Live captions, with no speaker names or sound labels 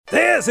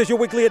This is your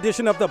weekly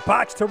edition of the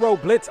Box to Row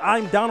Blitz.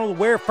 I'm Donald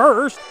Ware.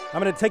 First,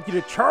 I'm going to take you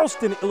to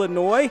Charleston,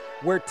 Illinois,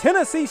 where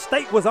Tennessee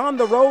State was on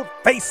the road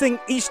facing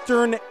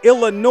Eastern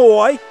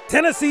Illinois.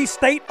 Tennessee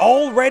State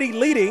already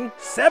leading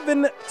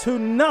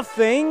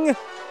 7-0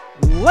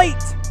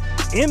 late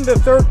in the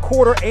third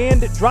quarter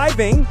and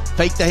driving.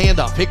 Fake the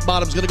handoff.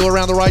 Hickbottom's going to go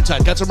around the right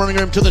side. Got some running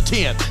room to the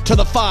 10, to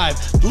the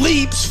 5.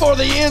 Leaps for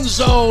the end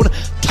zone.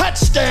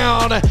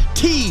 Touchdown,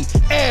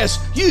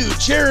 TSU.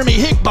 Jeremy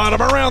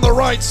Hickbottom around the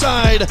right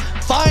side.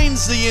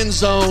 Finds the end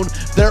zone.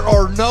 There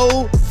are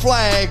no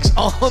flags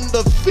on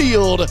the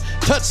field.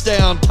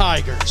 Touchdown,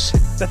 Tigers.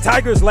 The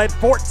Tigers led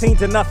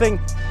 14-0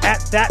 at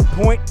that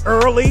point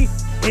early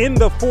in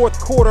the fourth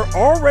quarter.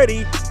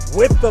 Already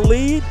with the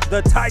lead,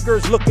 the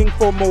Tigers looking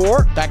for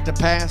more. Back to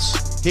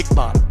pass,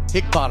 Hickbottom.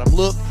 Hickbottom,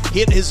 look,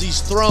 hit as he's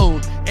thrown.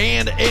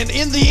 And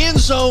in the end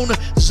zone,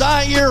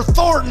 Zaire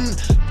Thornton,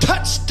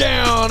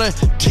 touchdown,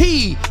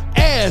 TSU.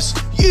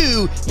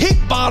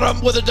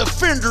 Hickbottom with a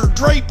defender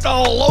draped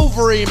all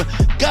over him.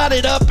 Got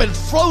it up and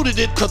floated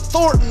it to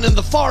Thornton in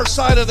the far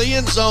side of the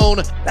end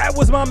zone. That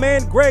was my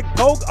man Greg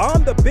Pogue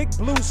on the Big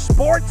Blue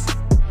Sports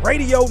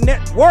Radio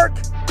Network.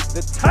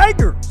 The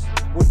Tigers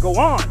would go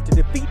on to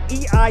defeat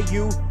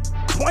EIU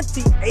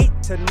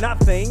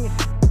 28-0.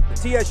 The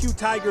TSU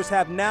Tigers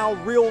have now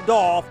reeled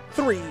off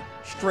 3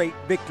 straight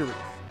victories.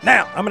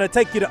 Now, I'm going to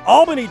take you to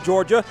Albany,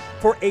 Georgia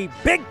for a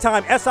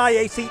big-time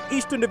SIAC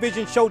Eastern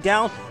Division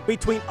showdown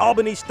between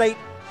Albany State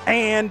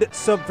and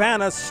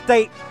Savannah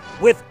State,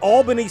 with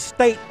Albany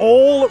State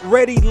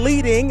already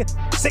leading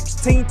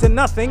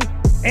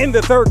 16-0 in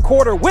the third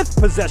quarter with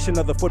possession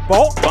of the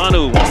football.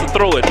 Banu wants to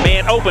throw it,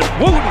 man open.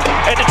 Wooten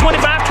at the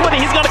 25-20,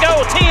 he's going to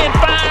go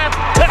 10-5,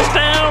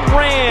 touchdown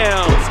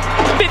Rams.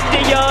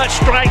 50-yard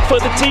strike for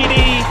the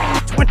TD.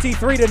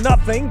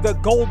 23-0, the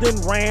Golden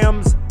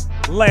Rams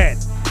led.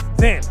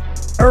 Then,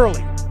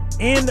 early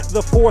in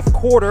the fourth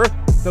quarter,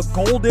 the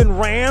Golden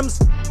Rams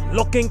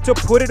looking to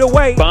put it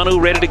away. Banu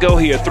ready to go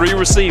here. 3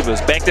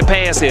 receivers. Back to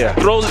pass here.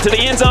 Throws it to the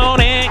end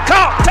zone and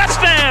caught.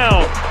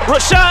 Touchdown.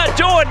 Rashad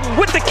Jordan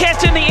with the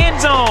catch in the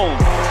end zone.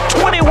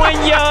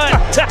 21-yard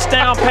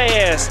touchdown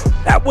pass.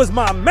 That was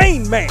my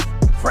main man,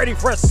 Freddie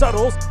Fresh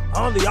Suttles,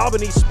 on the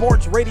Albany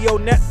Sports Radio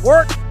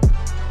Network.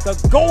 The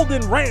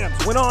Golden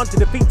Rams went on to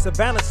defeat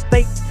Savannah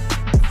State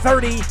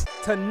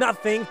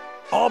 30-0.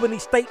 Albany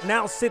State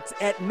now sits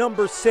at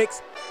number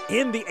 6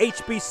 in the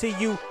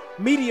HBCU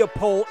media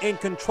poll and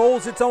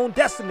controls its own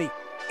destiny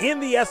in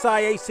the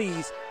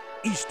SIAC's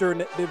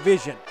Eastern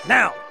Division.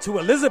 Now to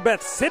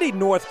Elizabeth City,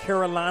 North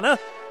Carolina,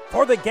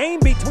 for the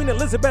game between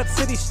Elizabeth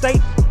City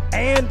State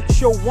and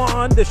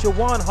Shawan. The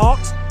Shawan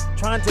Hawks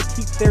trying to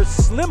keep their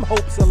slim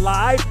hopes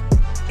alive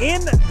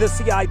in the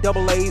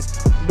CIAA's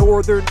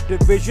Northern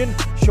Division.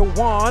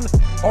 Shawan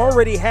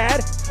already had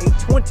a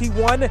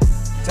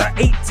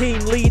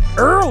 21-18 lead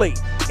early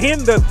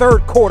in the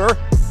third quarter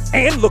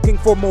and looking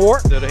for more.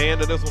 To the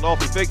hand of this one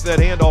off. He fakes that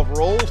handoff,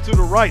 rolls to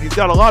the right. He's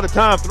got a lot of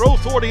time,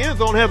 throws toward the end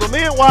zone, has a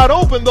man wide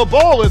open. The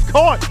ball is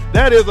caught.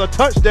 That is a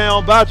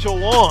touchdown by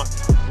Chawan.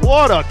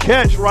 What a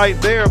catch right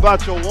there by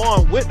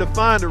Chawan. Went to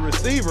find a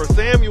receiver,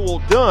 Samuel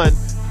Dunn,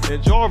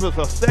 and Jarvis,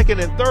 a 2nd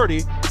and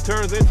 30,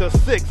 turns into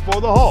 6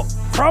 for the Hawks.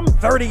 From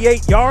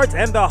 38 yards,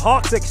 and the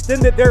Hawks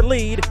extended their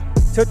lead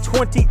to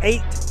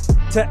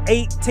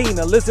 28-18.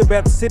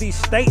 Elizabeth City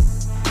State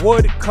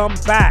would come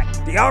back.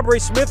 DeAubrey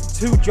Smith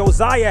to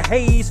Josiah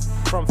Hayes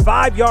from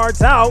 5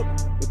 yards out,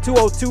 with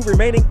 2:02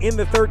 remaining in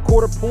the third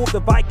quarter, pulled the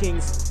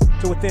Vikings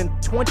to within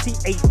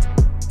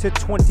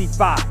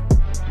 28-25.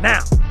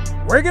 Now,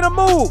 we're going to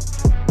move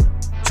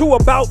to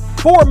about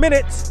 4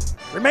 minutes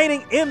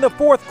remaining in the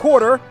fourth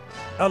quarter.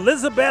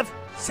 Elizabeth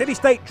City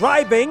State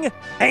driving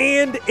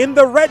and in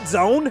the red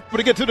zone.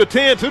 To get to the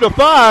 10, to the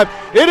 5,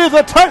 it is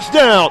a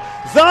touchdown.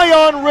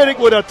 Zion Riddick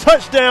with a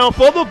touchdown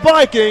for the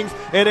Vikings,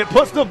 and it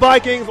puts the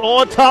Vikings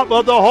on top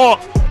of the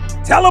Hawks.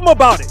 Tell them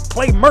about it.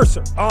 Clay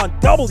Mercer on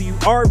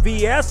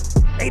WRVS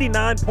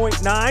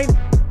 89.9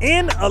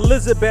 in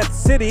Elizabeth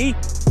City.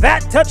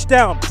 That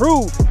touchdown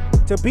proved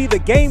to be the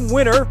game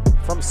winner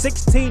from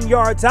 16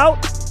 yards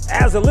out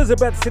as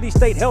Elizabeth City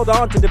State held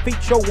on to defeat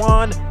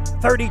Shawan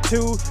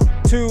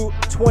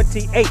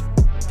 32-28.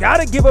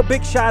 Gotta give a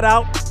big shout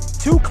out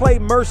to Clay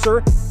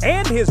Mercer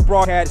and his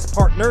broadcast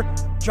partner,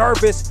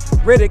 Jarvis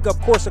Riddick. Of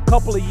course, a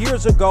couple of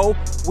years ago,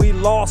 we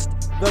lost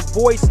the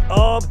voice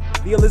of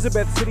the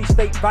Elizabeth City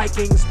State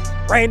Vikings,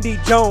 Randy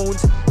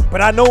Jones.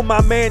 But I know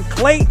my man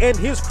Clay and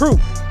his crew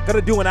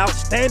gonna do an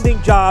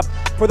outstanding job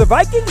for the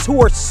Vikings,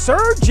 who are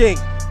surging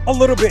a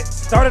little bit.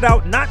 Started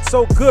out not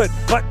so good,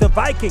 but the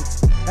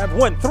Vikings have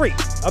won 3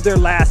 of their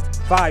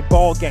last 5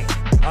 ball games.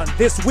 On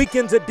this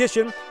weekend's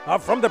edition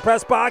of From the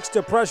Press Box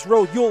to Press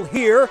Row, you'll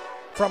hear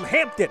from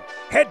Hampton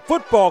head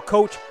football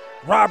coach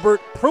Robert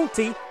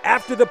Prunty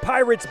after the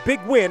Pirates' big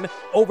win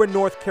over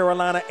North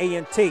Carolina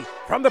A&T.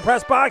 From the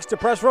Press Box to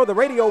Press Row, the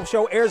radio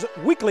show airs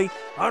weekly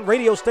on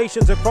radio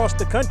stations across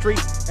the country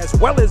as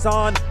well as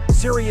on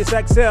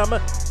SiriusXM.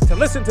 To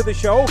listen to the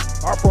show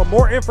or for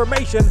more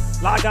information,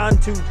 log on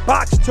to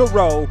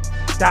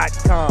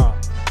boxtorow.com.